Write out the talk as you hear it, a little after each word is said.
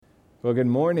Well, good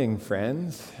morning,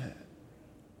 friends.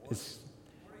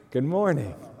 Good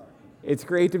morning. It's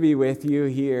great to be with you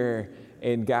here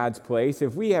in God's place.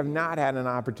 If we have not had an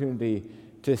opportunity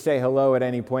to say hello at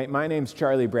any point, my name's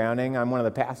Charlie Browning. I'm one of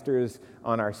the pastors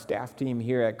on our staff team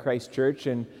here at Christ Church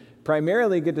and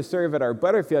primarily get to serve at our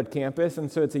Butterfield campus.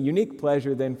 And so it's a unique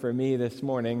pleasure then for me this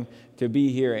morning to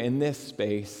be here in this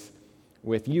space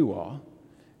with you all.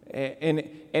 And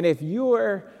if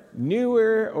you're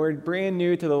newer or brand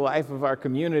new to the life of our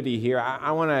community here,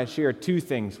 I want to share two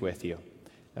things with you.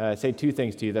 Say two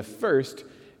things to you. The first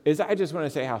is I just want to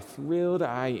say how thrilled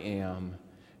I am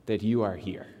that you are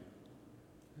here.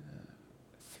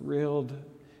 Thrilled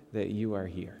that you are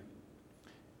here.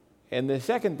 And the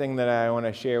second thing that I want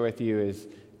to share with you is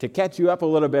to catch you up a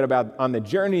little bit on the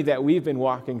journey that we've been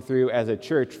walking through as a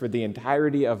church for the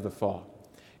entirety of the fall.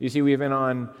 You see, we've been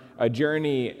on a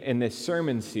journey in this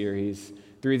sermon series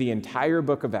through the entire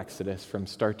book of Exodus from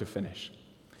start to finish.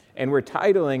 And we're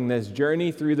titling this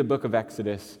journey through the book of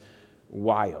Exodus,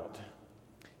 Wild.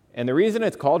 And the reason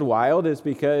it's called Wild is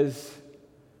because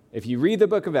if you read the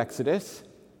book of Exodus,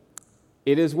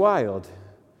 it is wild.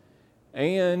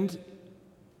 And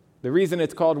the reason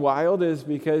it's called Wild is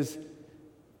because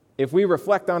if we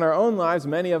reflect on our own lives,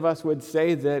 many of us would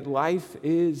say that life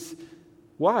is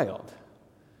wild.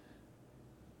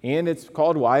 And it's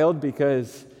called Wild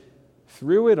because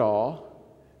through it all,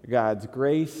 God's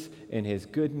grace and His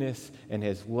goodness and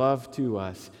His love to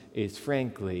us is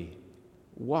frankly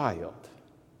wild.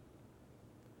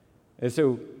 And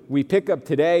so we pick up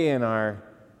today in our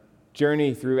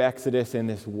journey through Exodus in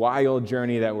this wild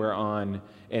journey that we're on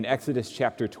in Exodus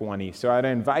chapter 20. So I'd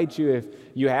invite you, if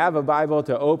you have a Bible,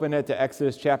 to open it to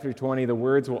Exodus chapter 20. The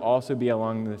words will also be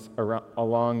along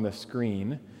the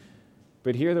screen.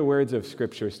 But hear the words of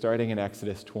Scripture starting in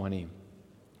Exodus 20.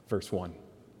 Verse 1.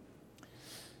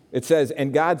 It says,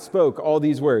 "And God spoke all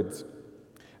these words,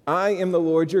 I am the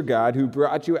Lord your God who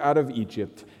brought you out of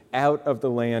Egypt, out of the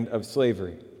land of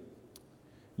slavery.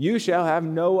 You shall have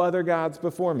no other gods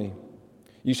before me.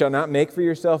 You shall not make for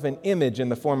yourself an image in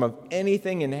the form of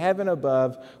anything in heaven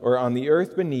above, or on the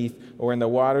earth beneath, or in the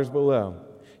waters below.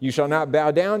 You shall not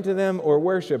bow down to them or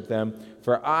worship them,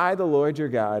 for I, the Lord your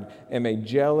God, am a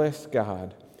jealous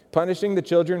God, punishing the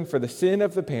children for the sin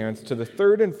of the parents to the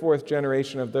third and fourth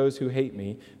generation of those who hate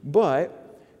me,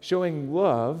 but showing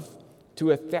love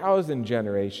to 1,000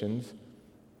 generations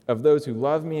of those who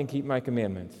love me and keep my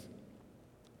commandments.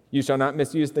 You shall not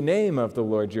misuse the name of the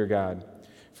Lord your God,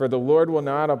 for the Lord will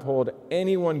not uphold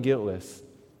anyone guiltless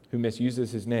who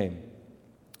misuses his name.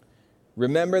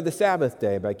 Remember the Sabbath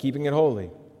day by keeping it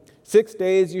holy. 6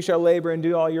 days you shall labor and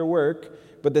do all your work,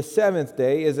 but the seventh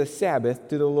day is a Sabbath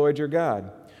to the Lord your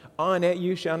God. On it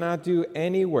you shall not do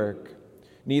any work,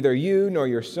 neither you nor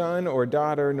your son or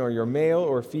daughter, nor your male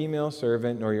or female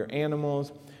servant, nor your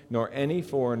animals, nor any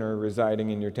foreigner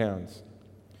residing in your towns.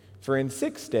 For in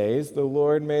 6 days the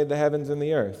Lord made the heavens and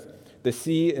the earth, the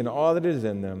sea and all that is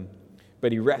in them,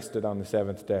 but He rested on the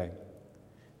seventh day.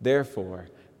 Therefore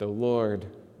the Lord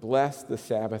blessed the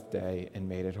Sabbath day and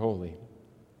made it holy.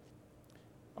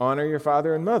 Honor your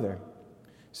father and mother,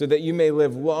 so that you may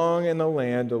live long in the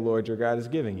land the Lord your God is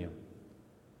giving you.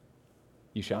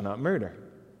 You shall not murder.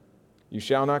 You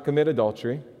shall not commit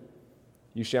adultery.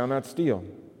 You shall not steal.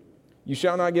 You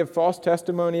shall not give false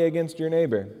testimony against your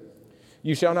neighbor.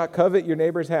 You shall not covet your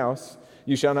neighbor's house.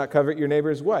 You shall not covet your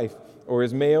neighbor's wife, or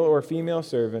his male or female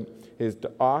servant, his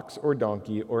ox or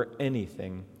donkey, or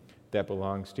anything that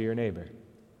belongs to your neighbor."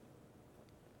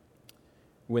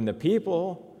 When the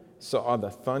people saw the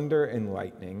thunder and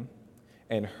lightning,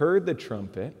 and heard the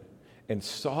trumpet, and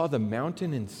saw the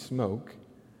mountain in smoke,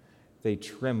 they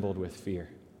trembled with fear.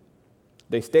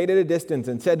 They stayed at a distance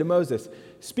and said to Moses,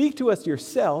 "Speak to us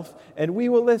yourself, and we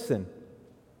will listen.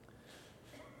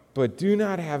 But do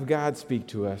not have God speak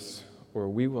to us, or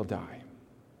we will die."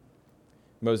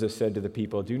 Moses said to the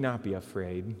people, "Do not be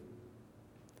afraid.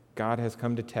 God has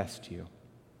come to test you,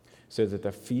 so that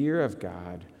the fear of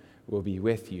God will be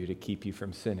with you to keep you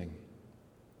from sinning."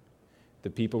 The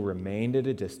people remained at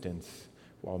a distance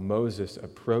while Moses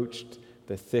approached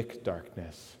the thick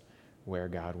darkness where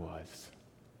God was.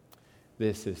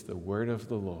 This is the word of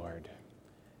the Lord.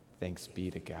 Thanks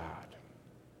be to God.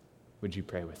 Would you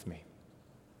pray with me?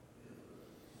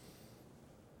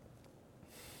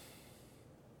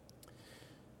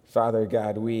 Father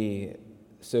God, we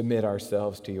submit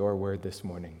ourselves to your word this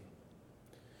morning.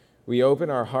 We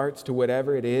open our hearts to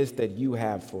whatever it is that you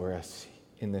have for us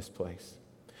in this place.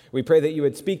 We pray that you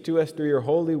would speak to us through your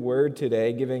holy word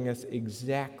today, giving us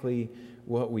exactly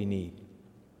what we need.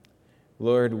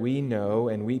 Lord, we know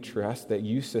and we trust that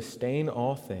you sustain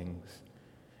all things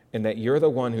and that you're the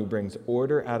one who brings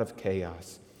order out of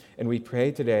chaos. And we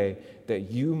pray today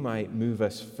that you might move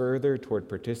us further toward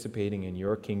participating in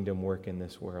your kingdom work in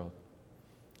this world.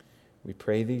 We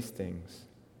pray these things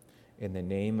in the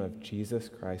name of Jesus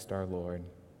Christ our Lord.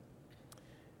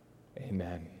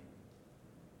 Amen.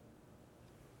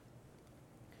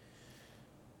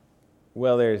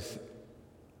 Well, there's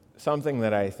something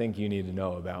that I think you need to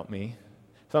know about me,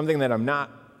 something that I'm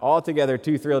not altogether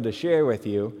too thrilled to share with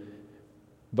you,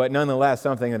 but nonetheless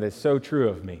something that is so true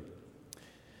of me,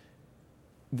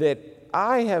 that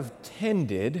I have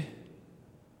tended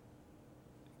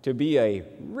to be a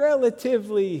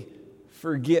relatively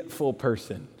forgetful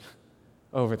person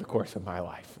over the course of my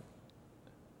life.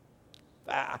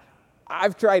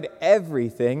 I've tried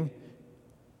everything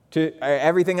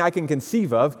I can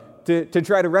conceive of to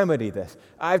try to remedy this.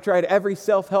 I've tried every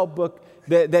self-help book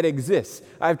that exists.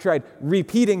 I've tried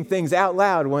repeating things out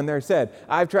loud when they're said.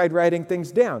 I've tried writing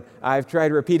things down. I've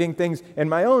tried repeating things in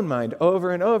my own mind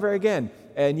over and over again.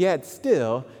 And yet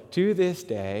still, to this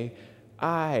day,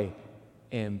 I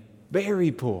am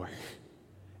very poor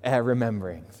at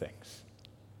remembering things.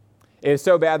 It's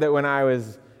so bad that when I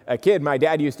was a kid, my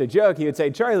dad used to joke. He would say,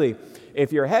 "Charlie,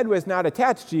 if your head was not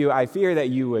attached to you, I fear that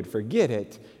you would forget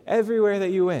it everywhere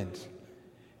that you went."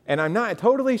 And I'm not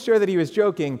totally sure that he was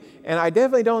joking, and I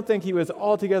definitely don't think he was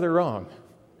altogether wrong.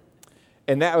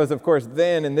 And that was, of course,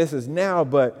 then, and this is now,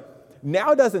 but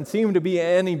now doesn't seem to be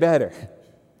any better.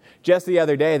 Just the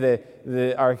other day,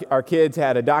 our kids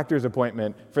had a doctor's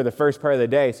appointment for the first part of the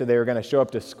day, so they were going to show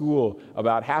up to school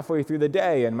about halfway through the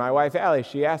day. And my wife, Allie,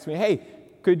 she asked me, "Hey,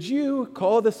 could you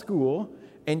call the school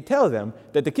and tell them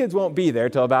that the kids won't be there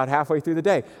till about halfway through the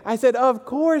day?" I said, "Of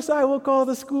course I will call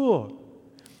the school."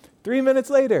 3 minutes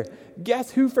later,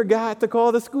 guess who forgot to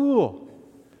call the school?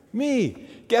 Me.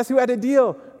 Guess who had to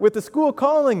deal with the school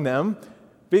calling them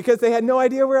because they had no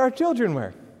idea where our children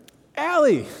were?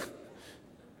 Allie.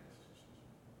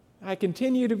 I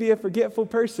continue to be a forgetful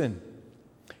person.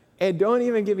 And don't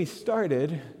even get me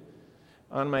started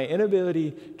on my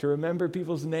inability to remember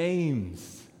people's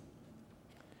names.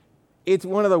 It's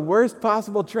one of the worst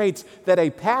possible traits that a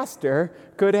pastor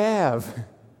could have.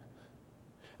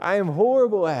 I am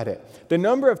horrible at it. The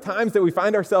number of times that we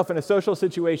find ourselves in a social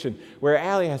situation where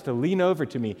Allie has to lean over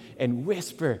to me and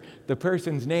whisper the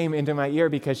person's name into my ear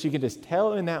because she can just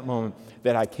tell in that moment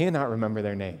that I cannot remember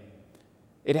their name.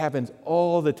 It happens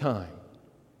all the time.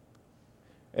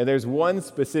 And there's one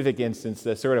specific instance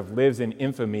that sort of lives in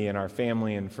infamy in our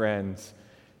family and friends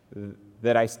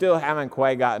that I still haven't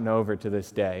quite gotten over to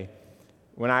this day.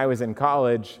 When I was in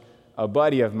college, a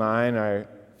buddy of mine, our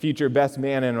future best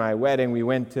man in my wedding, we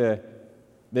went to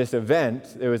this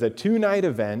event. It was a 2-night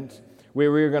event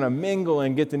where we were going to mingle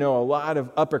and get to know a lot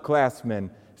of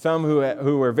upperclassmen, some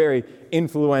who were very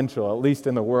influential, at least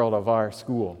in the world of our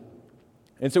school.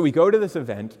 And so we go to this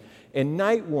event, and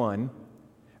night one,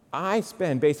 I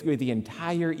spend basically the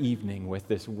entire evening with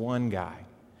this one guy.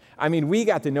 I mean, we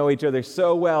got to know each other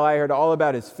so well. I heard all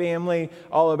about his family,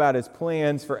 all about his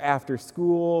plans for after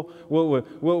school,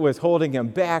 what was holding him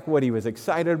back, what he was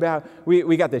excited about.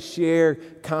 We got to share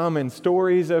common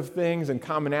stories of things and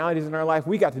commonalities in our life.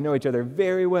 We got to know each other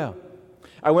very well.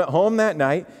 I went home that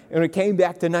night, and we came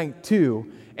back to night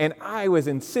 2, and I was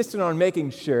insistent on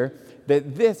making sure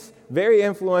that this very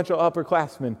influential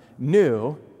upperclassman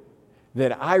knew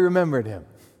that I remembered him.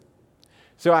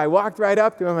 So I walked right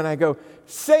up to him and I go,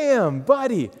 "Sam,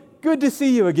 buddy, good to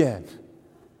see you again."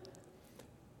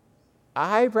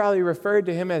 I probably referred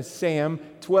to him as Sam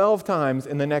 12 times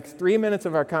in the next 3 minutes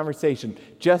of our conversation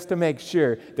just to make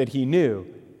sure that he knew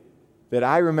that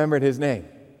I remembered his name.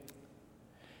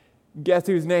 Guess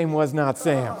whose name was not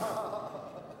Sam?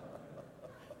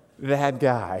 That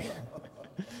guy.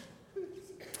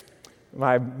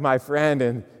 My friend,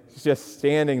 and he's just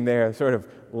standing there sort of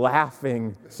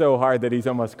laughing so hard that he's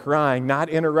almost crying, not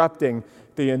interrupting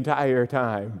the entire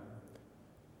time,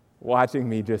 watching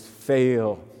me just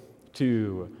fail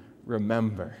to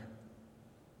remember.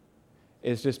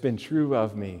 It's just been true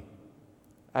of me.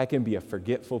 I can be a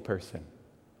forgetful person.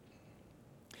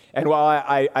 And while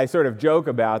I sort of joke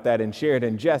about that and share it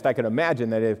in jest, I can imagine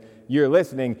that if you're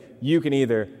listening, you can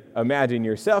either imagine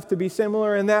yourself to be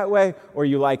similar in that way, or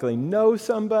you likely know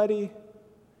somebody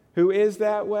who is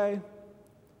that way.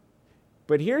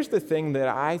 But here's the thing that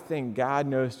I think God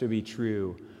knows to be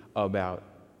true about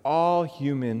all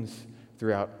humans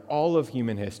throughout all of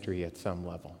human history at some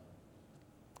level.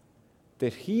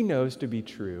 That He knows to be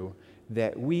true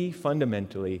that we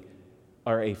fundamentally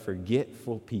are a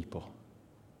forgetful people.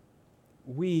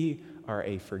 We are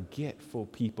a forgetful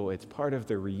people. It's part of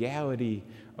the reality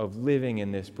of living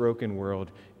in this broken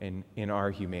world and in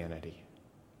our humanity.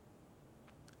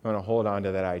 I want to hold on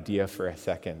to that idea for a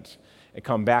second and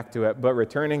come back to it. But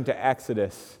returning to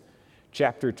Exodus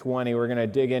chapter 20, we're going to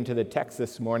dig into the text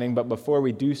this morning. But before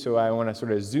we do so, I want to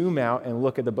sort of zoom out and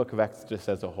look at the book of Exodus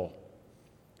as a whole.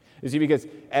 You see, because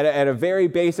at a very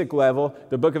basic level,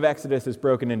 the book of Exodus is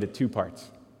broken into two parts.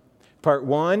 Part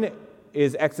 1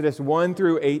 is Exodus 1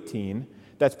 through 18.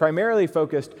 That's primarily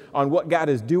focused on what God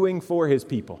is doing for his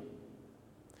people.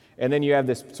 And then you have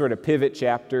this sort of pivot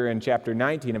chapter in chapter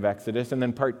 19 of Exodus. And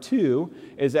then part 2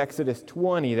 is Exodus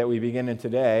 20 that we begin in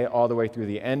today, all the way through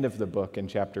the end of the book in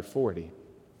chapter 40.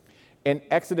 And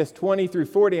Exodus 20 through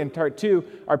 40 and part 2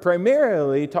 are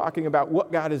primarily talking about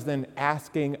what God is then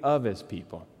asking of his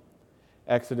people.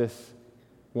 Exodus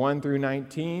 1 through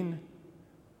 19,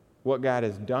 what God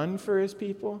has done for his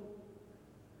people.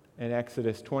 And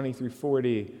Exodus 20 through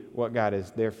 40, what God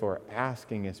is therefore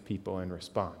asking his people in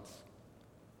response.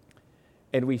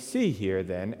 And we see here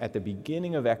then, at the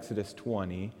beginning of Exodus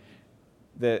 20,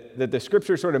 that the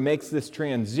scripture sort of makes this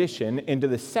transition into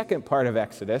the second part of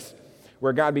Exodus,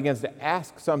 where God begins to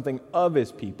ask something of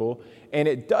his people, and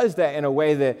it does that in a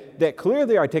way that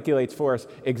clearly articulates for us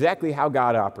exactly how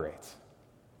God operates.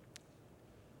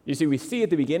 You see, we see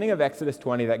at the beginning of Exodus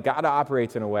 20 that God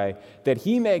operates in a way that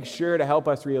he makes sure to help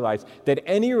us realize that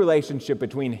any relationship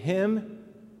between him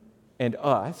and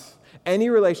us, any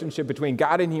relationship between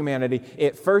God and humanity,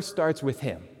 it first starts with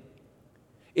him.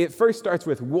 It first starts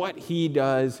with what he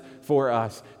does for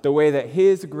us, the way that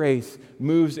his grace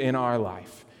moves in our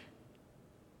life.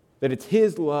 That it's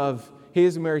his love,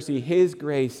 his mercy, his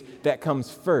grace that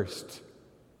comes first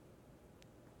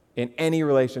in any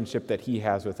relationship that he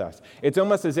has with us. It's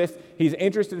almost as if he's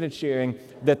interested in sharing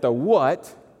that the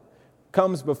what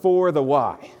comes before the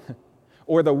why,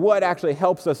 or the what actually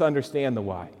helps us understand the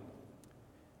why.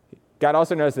 God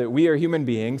also knows that we are human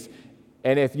beings,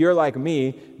 and if you're like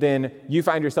me, then you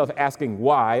find yourself asking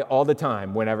why all the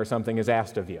time whenever something is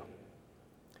asked of you.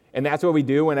 And that's what we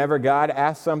do whenever God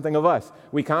asks something of us.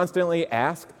 We constantly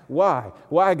ask, why?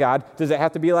 Why, God, does it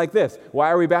have to be like this? Why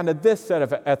are we bound to this set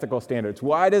of ethical standards?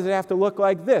 Why does it have to look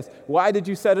like this? Why did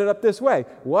you set it up this way?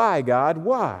 Why, God,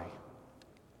 why?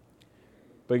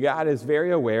 But God is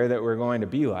very aware that we're going to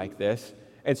be like this,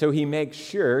 and so he makes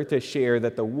sure to share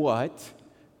that the what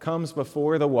comes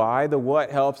before the why. The what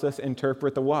helps us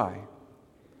interpret the why.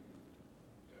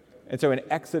 And so in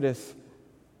Exodus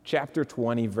chapter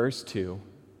 20, verse 2,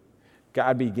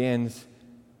 God begins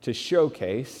to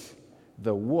showcase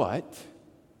the what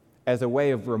as a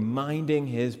way of reminding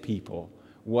his people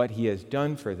what he has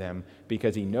done for them,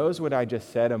 because he knows what I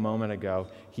just said a moment ago.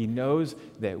 He knows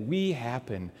that we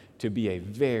happen to be a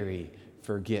very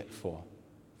forgetful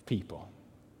people.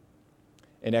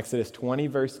 In Exodus 20,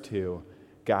 verse 2,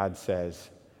 God says,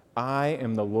 I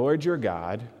am the Lord your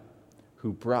God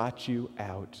who brought you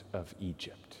out of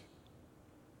Egypt.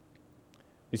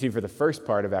 You see, for the first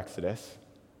part of Exodus,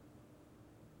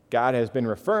 God has been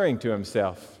referring to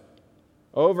himself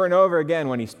over and over again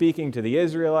when he's speaking to the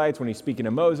Israelites, when he's speaking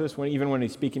to Moses, even when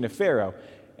he's speaking to Pharaoh.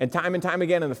 And time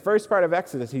again in the first part of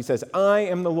Exodus, he says, I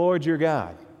am the Lord your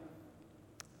God.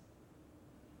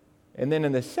 And then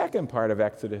in the second part of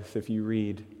Exodus, if you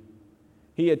read,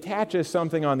 he attaches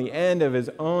something on the end of his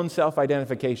own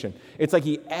self-identification. It's like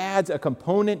he adds a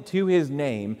component to his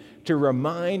name to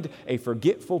remind a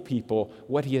forgetful people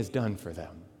what he has done for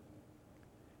them.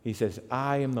 He says,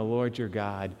 I am the Lord your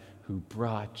God who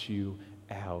brought you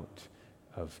out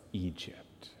of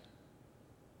Egypt.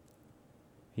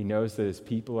 He knows that his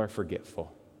people are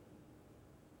forgetful.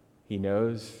 He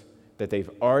knows that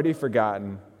they've already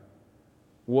forgotten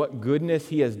what goodness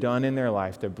he has done in their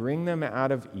life to bring them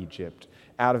out of Egypt,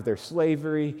 out of their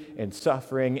slavery and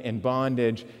suffering and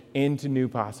bondage into new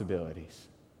possibilities.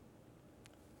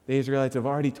 The Israelites have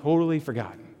already totally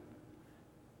forgotten.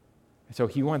 So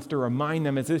he wants to remind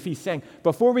them, as if he's saying,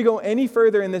 before we go any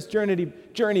further in this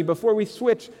journey, before we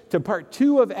switch to part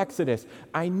 2 of Exodus,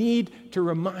 I need to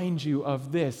remind you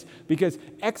of this, because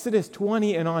Exodus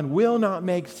 20 and on will not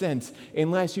make sense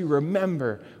unless you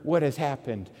remember what has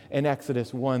happened in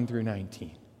Exodus 1 through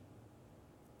 19.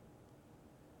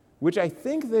 Which I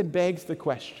think then begs the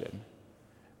question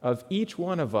of each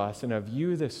one of us and of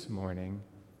you this morning,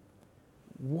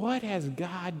 what has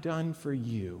God done for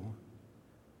you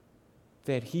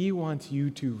that he wants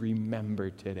you to remember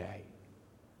today?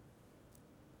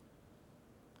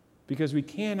 Because we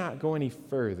cannot go any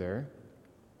further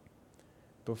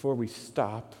before we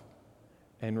stop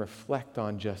and reflect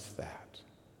on just that.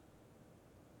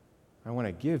 I want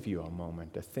to give you a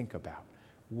moment to think about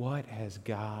What has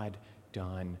God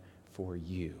done for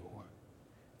you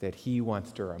that he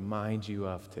wants to remind you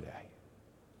of today?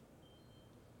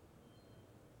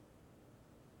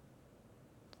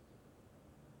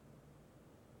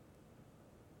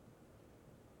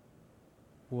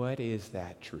 What is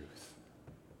that truth?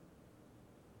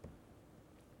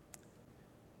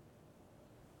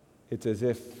 It's as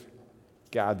if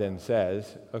God then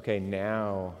says, okay,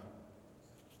 now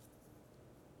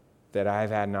that I've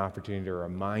had an opportunity to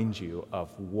remind you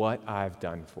of what I've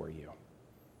done for you,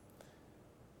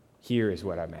 here is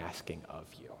what I'm asking of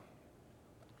you.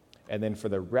 And then for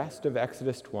the rest of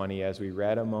Exodus 20, as we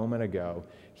read a moment ago,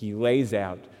 he lays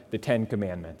out the 10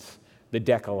 Commandments, the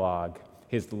Decalogue,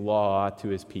 his law to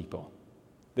his people.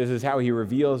 This is how he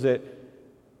reveals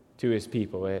it to his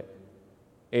people. It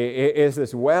is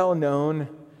this well-known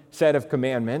set of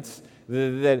commandments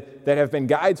that have been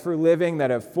guides for living, that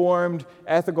have formed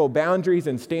ethical boundaries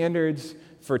and standards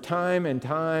for time and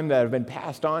time, that have been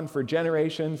passed on for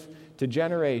generations to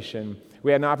generation.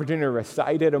 We had an opportunity to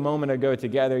recite it a moment ago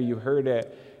together. You heard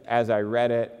it as I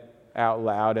read it out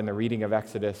loud in the reading of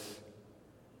Exodus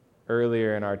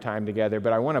earlier in our time together,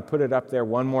 but I want to put it up there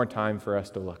one more time for us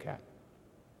to look at.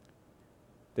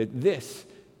 That this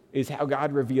is how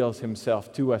God reveals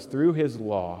himself to us through his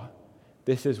law.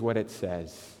 This is what it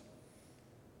says.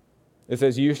 It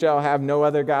says, "You shall have no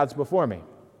other gods before me.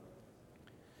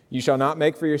 You shall not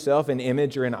make for yourself an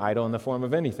image or an idol in the form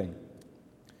of anything.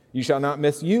 You shall not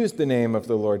misuse the name of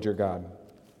the Lord your God."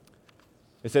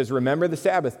 It says, "Remember the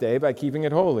Sabbath day by keeping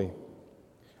it holy.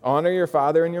 Honor your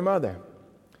father and your mother.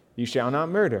 You shall not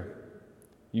murder.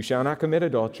 You shall not commit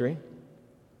adultery.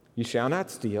 You shall not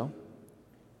steal.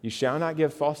 You shall not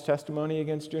give false testimony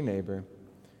against your neighbor.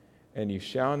 And you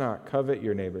shall not covet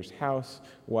your neighbor's house,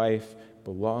 wife,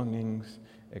 belongings,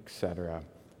 etc."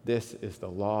 This is the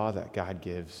law that God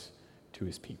gives to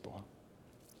his people.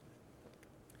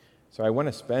 So I want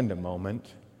to spend a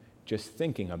moment just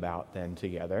thinking about then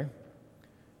together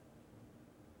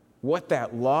what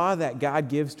that law that God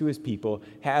gives to his people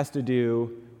has to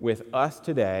do with us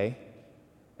today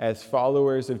as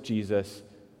followers of Jesus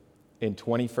in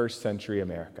 21st century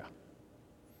America.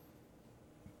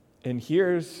 And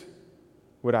here's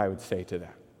what I would say to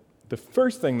that. The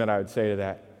first thing that I would say to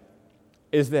that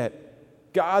is that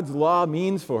God's law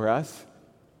means for us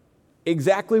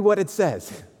exactly what it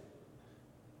says.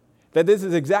 That this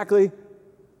is exactly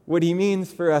what he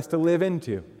means for us to live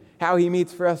into, how he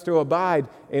means for us to abide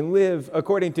and live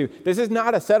according to. This is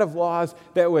not a set of laws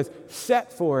that was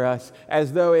set for us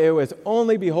as though it was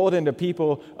only beholden to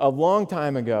people a long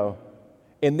time ago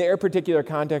in their particular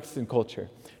context and culture.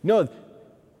 No,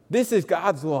 this is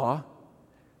God's law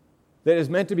that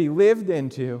is meant to be lived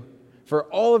into for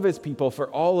all of his people for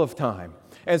all of time.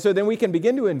 And so then we can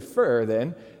begin to infer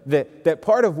then that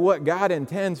part of what God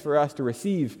intends for us to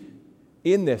receive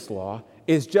in this law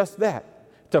is just that,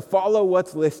 to follow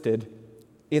what's listed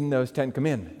in those 10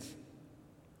 Commandments.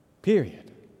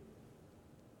 Period.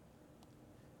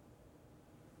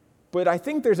 But I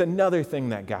think there's another thing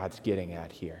that God's getting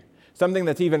at here, something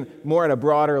that's even more at a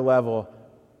broader level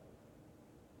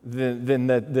than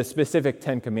the specific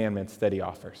 10 Commandments that he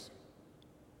offers.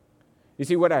 You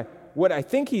see, what I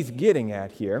think he's getting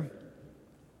at here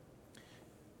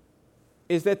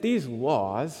is that these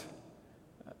laws,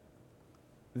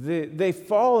 they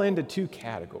fall into two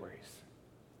categories.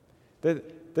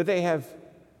 That they have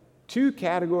two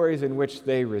categories in which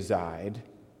they reside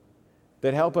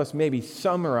that help us maybe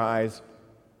summarize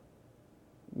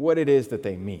what it is that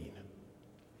they mean.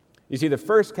 You see, the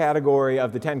first category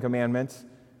of the 10 Commandments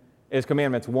is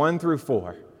Commandments 1 through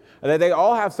 4. That they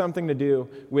all have something to do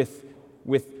with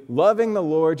loving the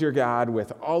Lord your God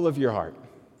with all of your heart.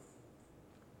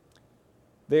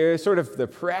 They're sort of the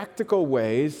practical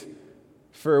ways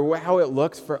for how it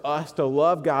looks for us to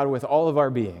love God with all of our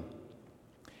being.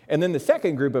 And then the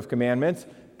second group of commandments,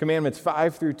 Commandments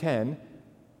 5 through 10,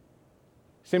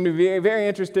 seem to be very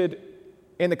interested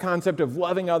in the concept of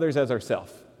loving others as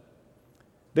ourselves.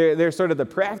 They're sort of the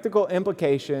practical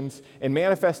implications and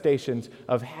manifestations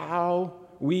of how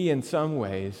we, in some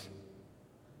ways,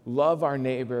 love our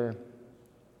neighbor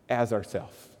as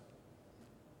ourselves.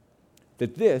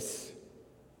 That this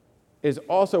is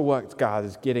also what God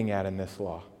is getting at in this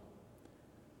law.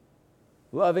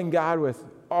 Loving God with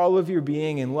all of your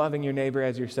being and loving your neighbor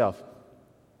as yourself.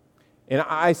 And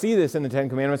I see this in the 10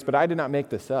 Commandments, but I did not make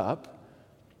this up.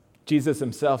 Jesus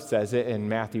himself says it in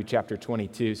Matthew chapter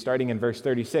 22, starting in verse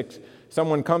 36.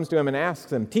 Someone comes to him and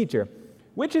asks him, "Teacher,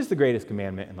 which is the greatest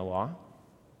commandment in the law?"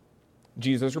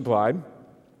 Jesus replied,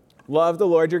 "Love the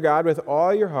Lord your God with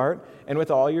all your heart and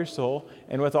with all your soul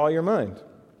and with all your mind.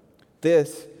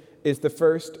 This is the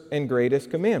first and greatest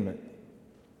commandment.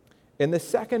 And the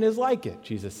second is like it,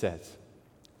 Jesus says.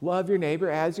 Love your neighbor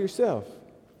as yourself.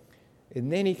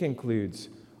 And then he concludes,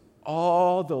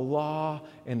 all the law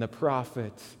and the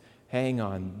prophets hang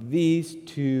on these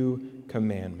two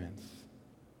commandments.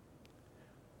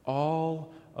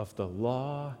 All of the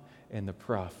law and the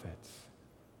prophets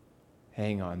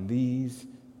hang on these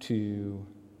two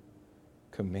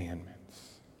commandments.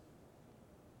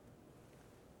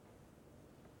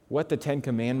 What the Ten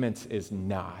Commandments is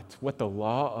not, what the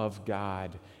law of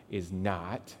God is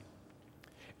not,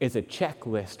 is a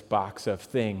checklist box of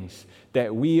things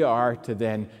that we are to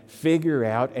then figure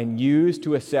out and use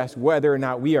to assess whether or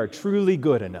not we are truly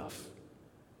good enough.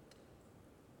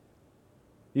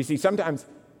 You see, sometimes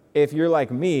if you're like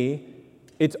me,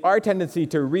 it's our tendency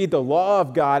to read the law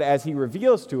of God as he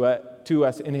reveals to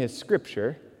us in his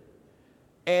scripture,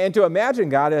 and to imagine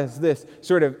God as this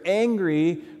sort of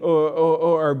angry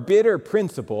or bitter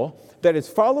principal that is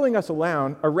following us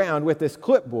around with this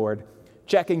clipboard,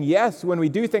 checking yes when we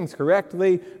do things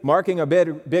correctly, marking a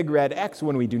big red X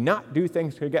when we do not do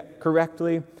things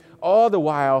correctly, all the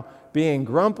while being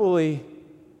grumpily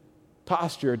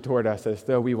postured toward us as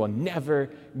though we will never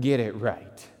get it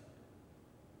right.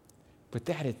 But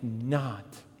that is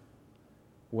not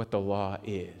what the law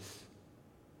is.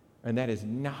 And that is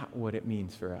not what it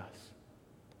means for us.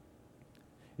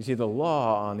 You see, the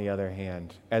law, on the other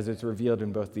hand, as it's revealed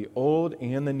in both the Old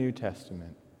and the New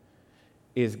Testament,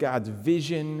 is God's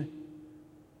vision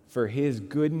for his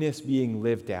goodness being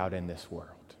lived out in this world.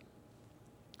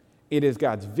 It is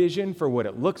God's vision for what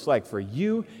it looks like for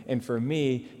you and for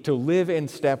me to live in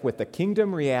step with the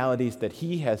kingdom realities that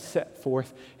he has set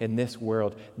forth in this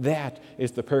world. That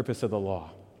is the purpose of the law.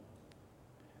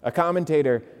 A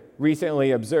commentator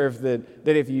recently observed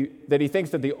that he thinks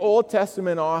that the Old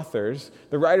Testament authors,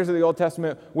 the writers of the Old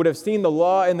Testament, would have seen the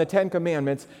law and the Ten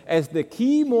Commandments as the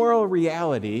key moral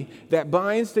reality that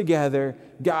binds together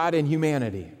God and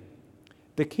humanity.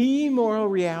 The key moral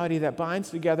reality that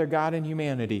binds together God and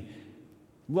humanity,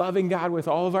 loving God with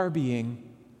all of our being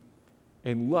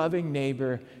and loving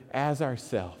neighbor as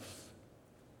ourselves.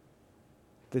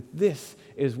 That this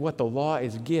is what the law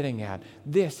is getting at.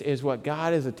 This is what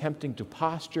God is attempting to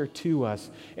posture to us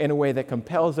in a way that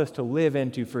compels us to live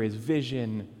into for his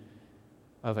vision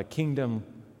of a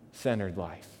kingdom-centered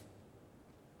life.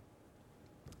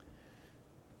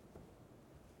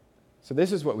 So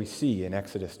this is what we see in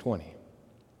Exodus 20.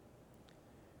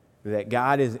 That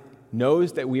God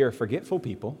knows that we are forgetful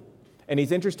people, and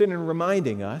he's interested in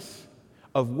reminding us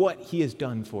of what he has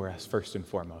done for us first and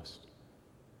foremost.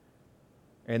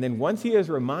 And then once he has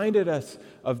reminded us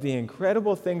of the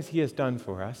incredible things he has done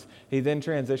for us, he then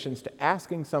transitions to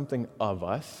asking something of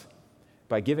us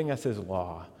by giving us his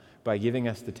law, by giving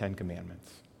us the Ten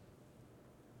Commandments.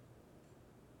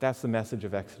 That's the message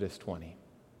of Exodus 20.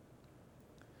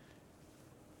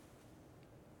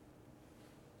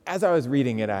 As I was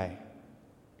reading it, I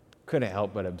couldn't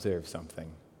help but observe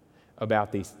something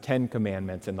about these 10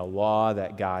 commandments and the law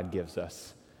that God gives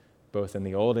us, both in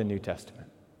the Old and New Testament.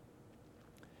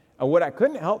 And what I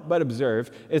couldn't help but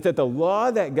observe is that the law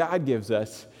that God gives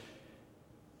us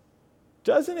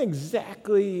doesn't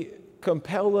exactly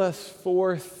compel us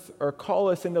forth or call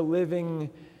us into living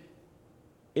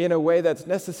in a way that's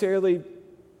necessarily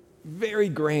very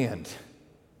grand.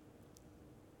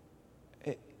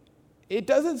 It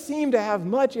doesn't seem to have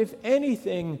much, if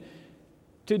anything,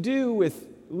 to do with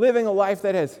living a life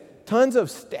that has tons of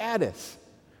status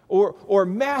or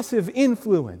massive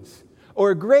influence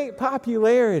or great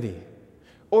popularity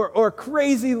or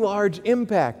crazy large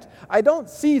impact. I don't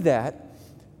see that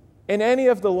in any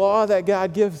of the law that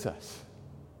God gives us.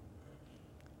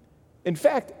 In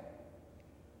fact,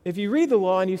 if you read the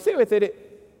law and you sit with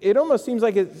it, it almost seems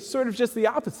like it's sort of just the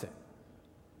opposite.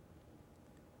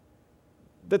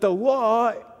 That the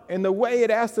law and the way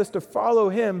it asks us to follow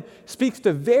him speaks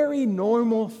to very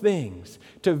normal things,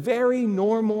 to very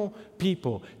normal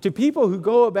people, to people who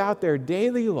go about their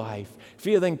daily life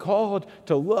feeling called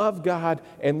to love God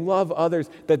and love others,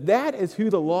 that is who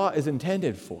the law is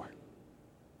intended for.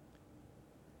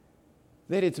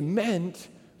 That it's meant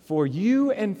for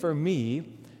you and for me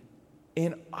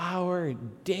in our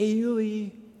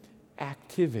daily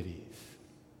activities.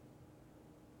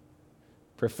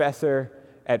 Professor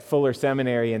at Fuller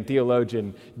Seminary and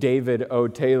theologian David O.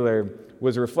 Taylor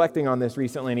was reflecting on this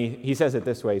recently, and he says it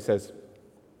this way. He says,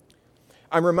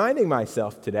 I'm reminding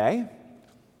myself today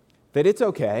that it's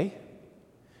okay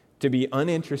to be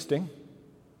uninteresting,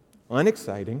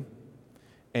 unexciting,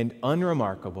 and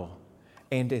unremarkable,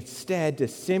 and instead to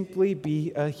simply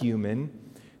be a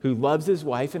human who loves his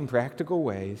wife in practical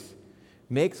ways,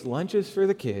 makes lunches for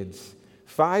the kids,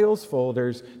 files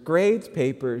folders, grades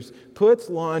papers, puts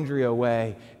laundry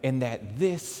away, and that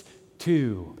this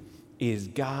too is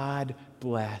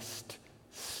God-blessed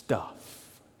stuff.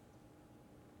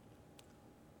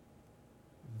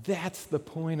 That's the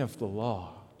point of the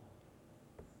law.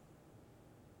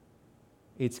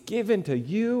 It's given to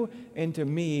you and to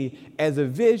me as a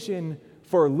vision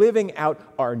for living out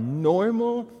our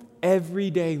normal,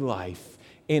 everyday life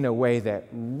in a way that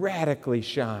radically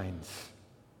shines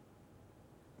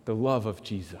the love of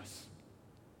Jesus.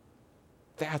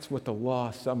 That's what the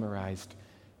law summarized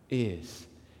is.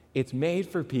 It's made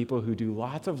for people who do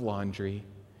lots of laundry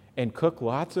and cook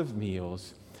lots of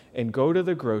meals and go to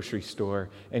the grocery store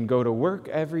and go to work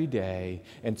every day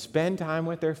and spend time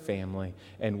with their family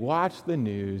and watch the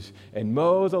news and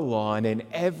mow the lawn and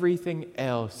everything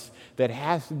else that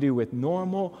has to do with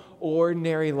normal,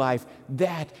 ordinary life.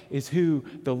 That is who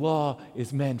the law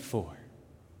is meant for.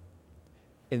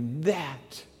 And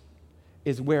that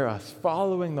is where us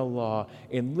following the law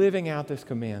and living out this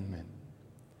commandment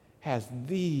has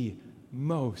the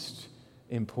most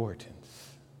importance.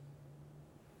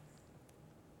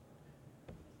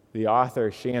 The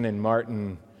author Shannon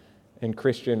Martin and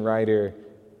Christian writer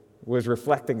was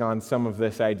reflecting on some of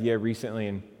this idea recently,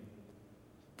 and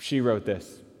she wrote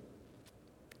this.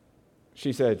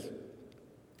 She said,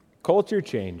 "Culture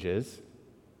changes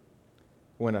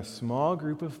when a small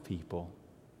group of people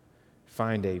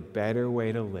find a better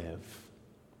way to live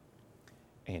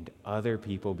and other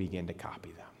people begin to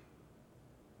copy them."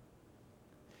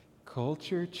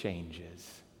 Culture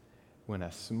changes when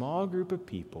a small group of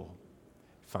people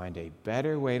find a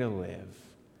better way to live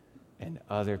and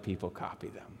other people copy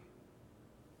them.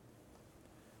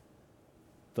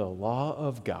 The law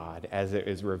of God, as it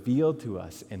is revealed to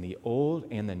us in the Old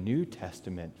and the New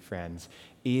Testament, friends,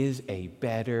 is a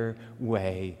better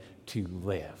way to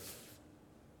live.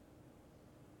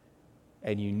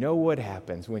 And you know what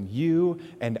happens when you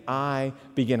and I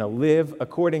begin to live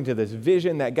according to this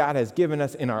vision that God has given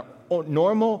us in our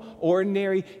normal,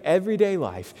 ordinary, everyday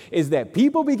life, is that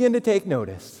people begin to take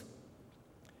notice.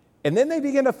 And then they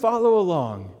begin to follow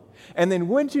along. And then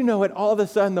wouldn't you know it, all of a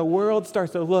sudden the world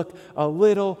starts to look a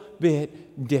little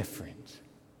bit different.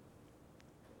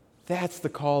 That's the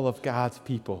call of God's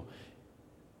people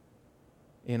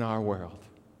in our world.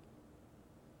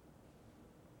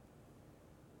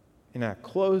 And I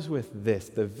close with this,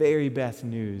 the very best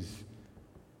news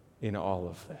in all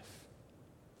of this.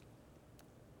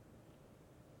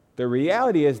 The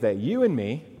reality is that you and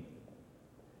me,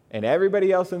 and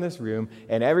everybody else in this room,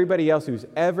 and everybody else who's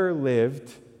ever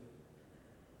lived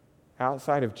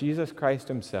outside of Jesus Christ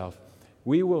himself,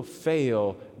 we will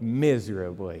fail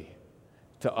miserably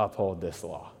to uphold this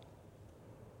law.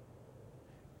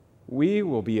 We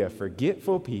will be a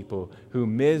forgetful people who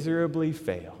miserably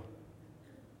fail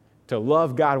to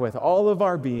love God with all of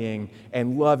our being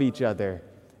and love each other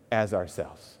as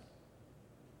ourselves.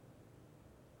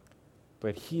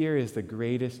 But here is the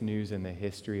greatest news in the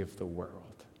history of the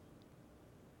world: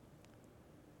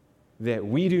 that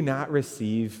we do not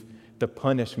receive the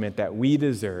punishment that we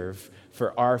deserve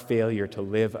for our failure to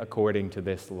live according to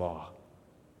this law.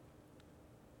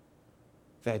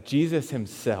 That Jesus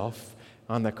himself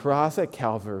on the cross at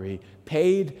Calvary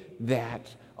paid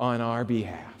that on our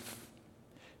behalf,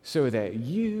 so that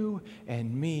you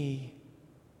and me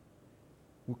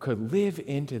could live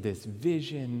into this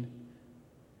vision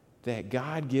that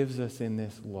God gives us in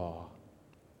this law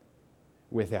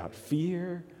without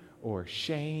fear or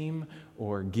shame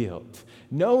or guilt,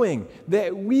 knowing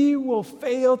that we will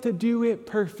fail to do it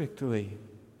perfectly,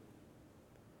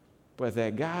 but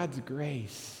that God's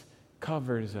grace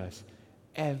covers us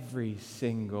every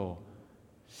single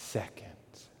second.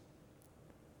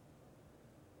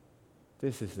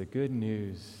 This is the good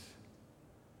news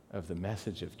of the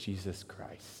message of Jesus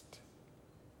Christ.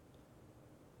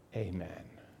 Amen.